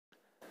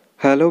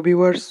Hello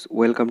viewers,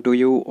 welcome to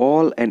you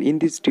all, and in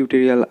this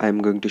tutorial I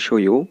am going to show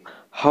you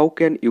how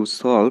can you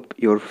solve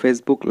your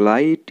Facebook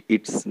Lite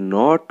it's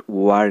not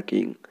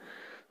working.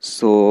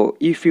 So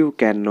if you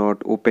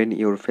cannot open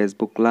your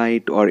Facebook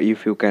Lite or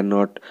if you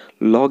cannot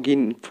log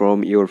in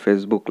from your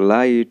Facebook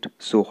Lite,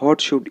 so what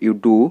should you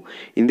do?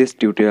 In this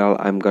tutorial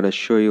I'm gonna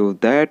show you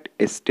that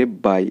step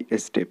by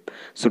step.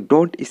 So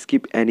don't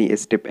skip any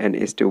step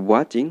and stay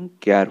watching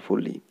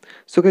carefully.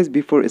 So guys,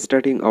 before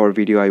starting our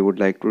video I would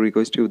like to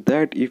request you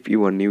that if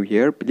you are new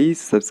here,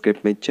 please subscribe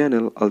my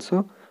channel,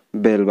 also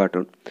bell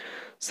button.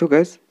 So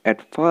guys,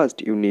 at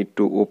first you need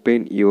to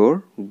open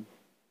your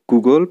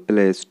Google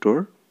Play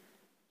Store,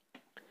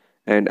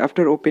 and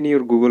after opening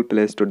your Google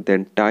Play Store,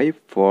 then type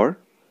for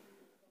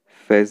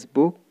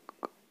Facebook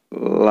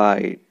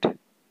Lite.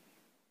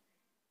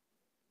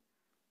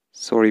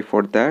 Sorry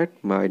for that,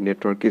 my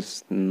network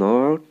is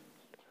not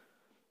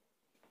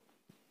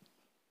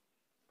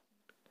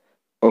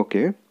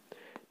okay.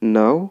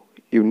 Now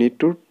you need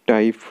to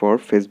type for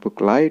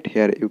Facebook Lite.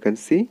 Here you can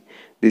see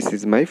this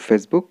is my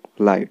Facebook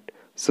Lite.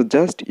 So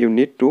just you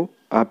need to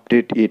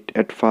update it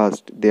at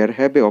first. There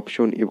have a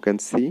option, you can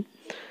see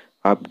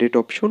update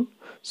option.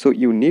 So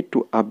you need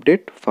to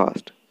update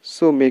fast.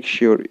 So make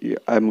sure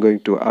I'm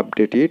going to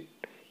update it.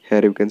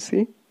 Here you can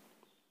see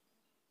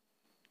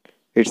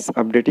it's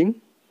updating.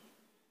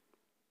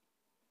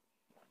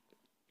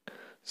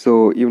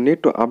 So you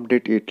need to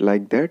update it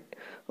like that.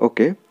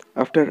 Okay,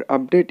 after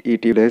update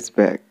it, you press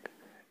back,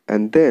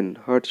 and then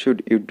what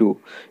should you do?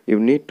 You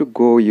need to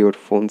go your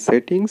phone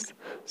settings.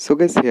 So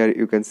guys, here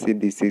you can see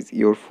this is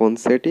your phone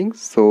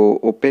settings. So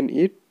open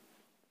it,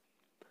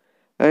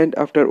 and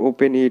after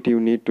open it you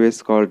need to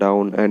scroll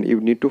down and you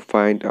need to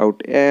find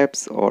out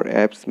apps or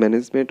apps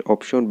management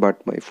option,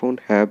 but my phone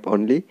have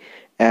only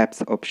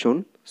apps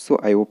option, so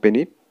I open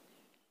it.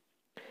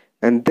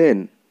 And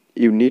then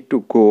you need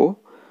to go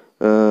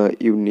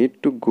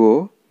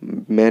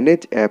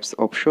manage apps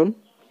option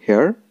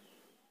here,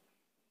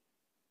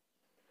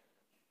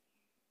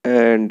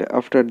 and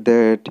after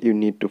that you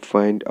need to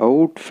find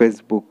out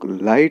Facebook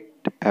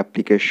Lite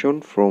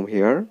application from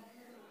here.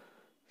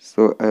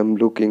 So I'm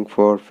looking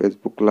for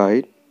Facebook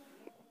Lite.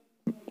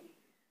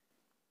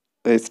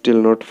 I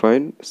still not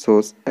find,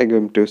 so I'm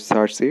going to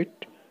search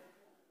it.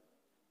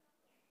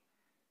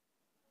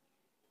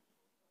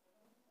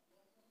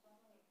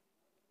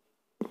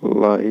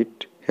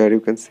 Lite, here you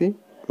can see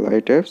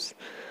Lite apps.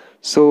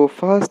 So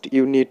first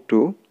you need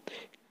to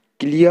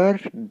clear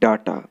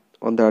data.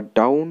 On the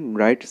down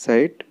right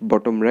side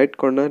bottom right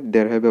corner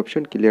there have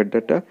option clear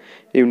data.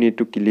 You need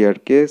to clear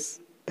case,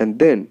 and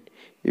then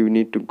you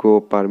need to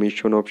go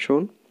permission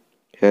option.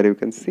 Here you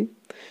can see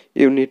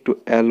you need to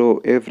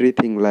allow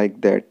everything like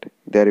that.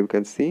 There you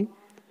can see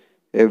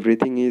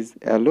everything is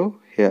allow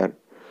here.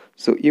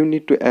 So you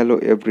need to allow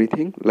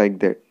everything like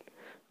that.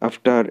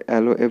 After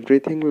allow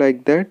everything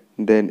like that,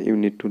 then you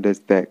need to dash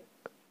back,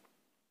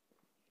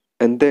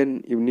 and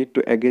then you need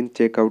to again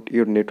check out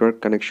your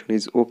network connection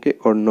is okay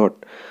or not.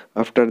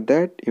 After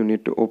that you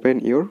need to open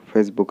your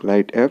Facebook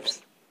Lite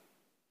apps,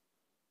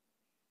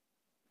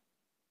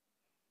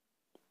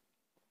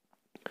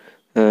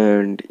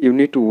 and you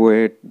need to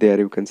wait. There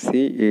you can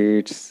see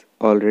it's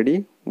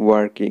already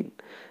working,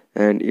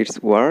 and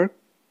it's work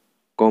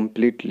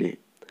completely.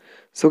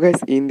 So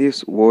guys, in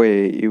this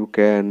way you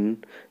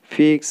can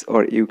fix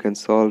or you can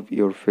solve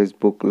your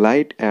Facebook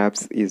Lite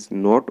apps is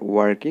not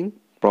working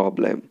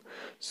problem.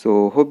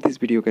 So hope this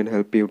video can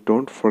help you.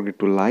 Don't forget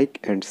to like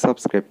and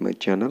subscribe my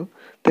channel.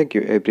 Thank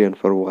you everyone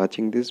for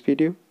watching this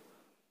video.